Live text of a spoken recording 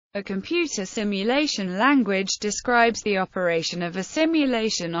A computer simulation language describes the operation of a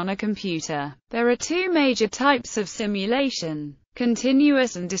simulation on a computer. There are two major types of simulation: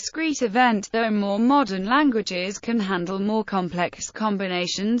 continuous and discrete event. Though more modern languages can handle more complex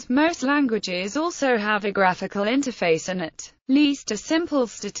combinations, most languages also have a graphical interface and at least a simple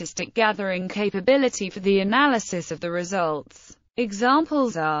statistic gathering capability for the analysis of the results.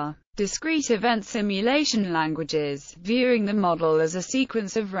 Examples are discrete event simulation languages, viewing the model as a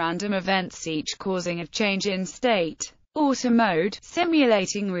sequence of random events, each causing a change in state. Auto mode,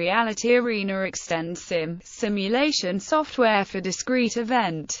 simulating reality. Arena extend simulation software for discrete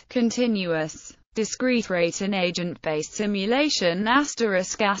event. Continuous, discrete rate and agent-based simulation.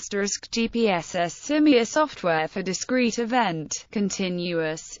 ***GPSS Simia software for discrete event,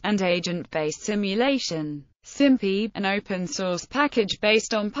 continuous, and agent-based simulation. SimPy, an open-source package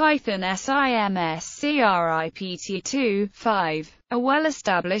based on Python SIMScript2.5, a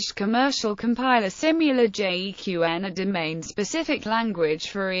well-established commercial compiler. Simula JEQN, a domain-specific language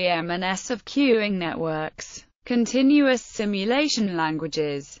for EMNS of queuing networks. Continuous simulation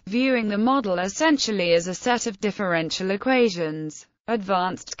languages, viewing the model essentially as a set of differential equations.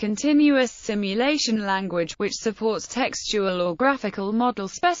 Advanced continuous simulation language, which supports textual or graphical model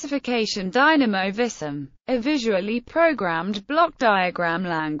specification. Dynamo Visum, a visually programmed block diagram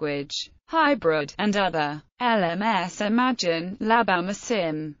language. Hybrid, and other. LMS Imagine, Labama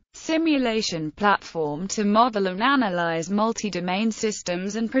Sim, simulation platform to model and analyze multi-domain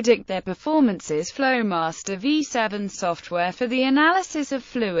systems and predict their performances. Flowmaster V7 software for the analysis of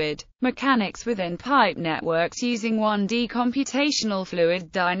fluid mechanics within pipe networks using 1D computational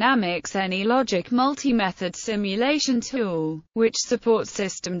fluid dynamics. AnyLogic multi-method simulation tool, which supports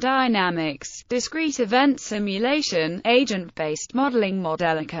system dynamics, discrete event simulation, agent-based modeling.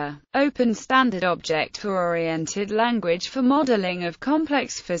 Modelica, open standard object-oriented language for modeling of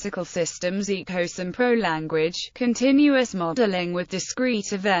complex physical systems. Ecosym Pro language, continuous modeling with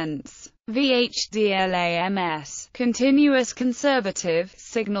discrete events. VHDLAMS, continuous conservative,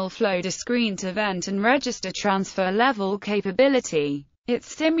 signal flow discrete event and register transfer level capability. It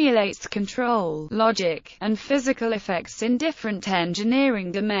simulates control, logic, and physical effects in different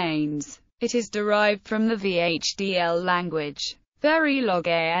engineering domains. It is derived from the VHDL language. Verilog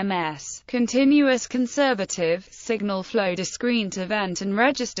AMS, continuous conservative, signal flow discrete event and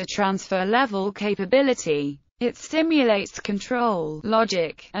register transfer level capability. It simulates control,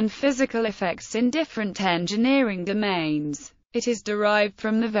 logic, and physical effects in different engineering domains. It is derived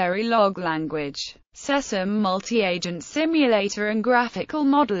from the Verilog language. SESIM multi-agent simulator and graphical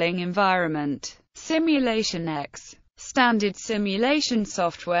modeling environment. Simulation X, standard simulation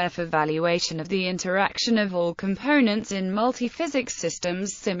software for valuation of the interaction of all components in multi-physics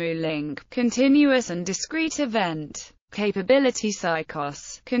systems. Simulink, continuous and discrete event capability.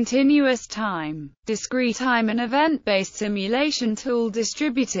 Psychos, continuous time, discrete time and event-based simulation tool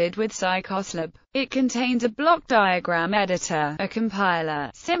distributed with PsychosLab. It contains a block diagram editor, a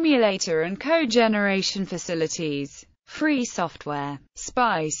compiler, simulator and code generation facilities. Free software.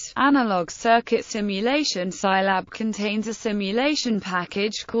 SPICE, analog circuit simulation. Scilab contains a simulation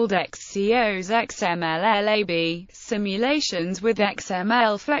package called XCOS XML-LAB, simulations with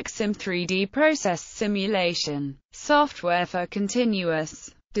XML FlexSim 3D process simulation. Software for continuous,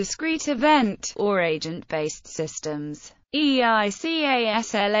 discrete event, or agent-based systems.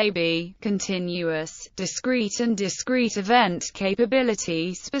 EICASLAB, continuous, discrete and discrete event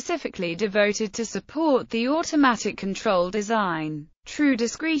capability specifically devoted to support the automatic control design. True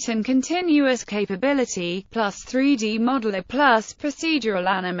discrete and continuous capability, plus 3D modeler plus procedural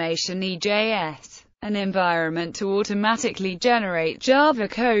animation. EJS, an environment to automatically generate Java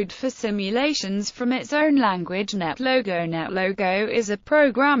code for simulations from its own language. NetLogo is a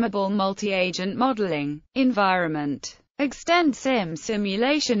programmable multi-agent modeling environment. ExtendSim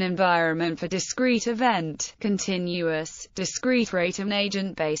simulation environment for discrete event, continuous, discrete rate and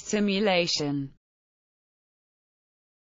agent-based simulation.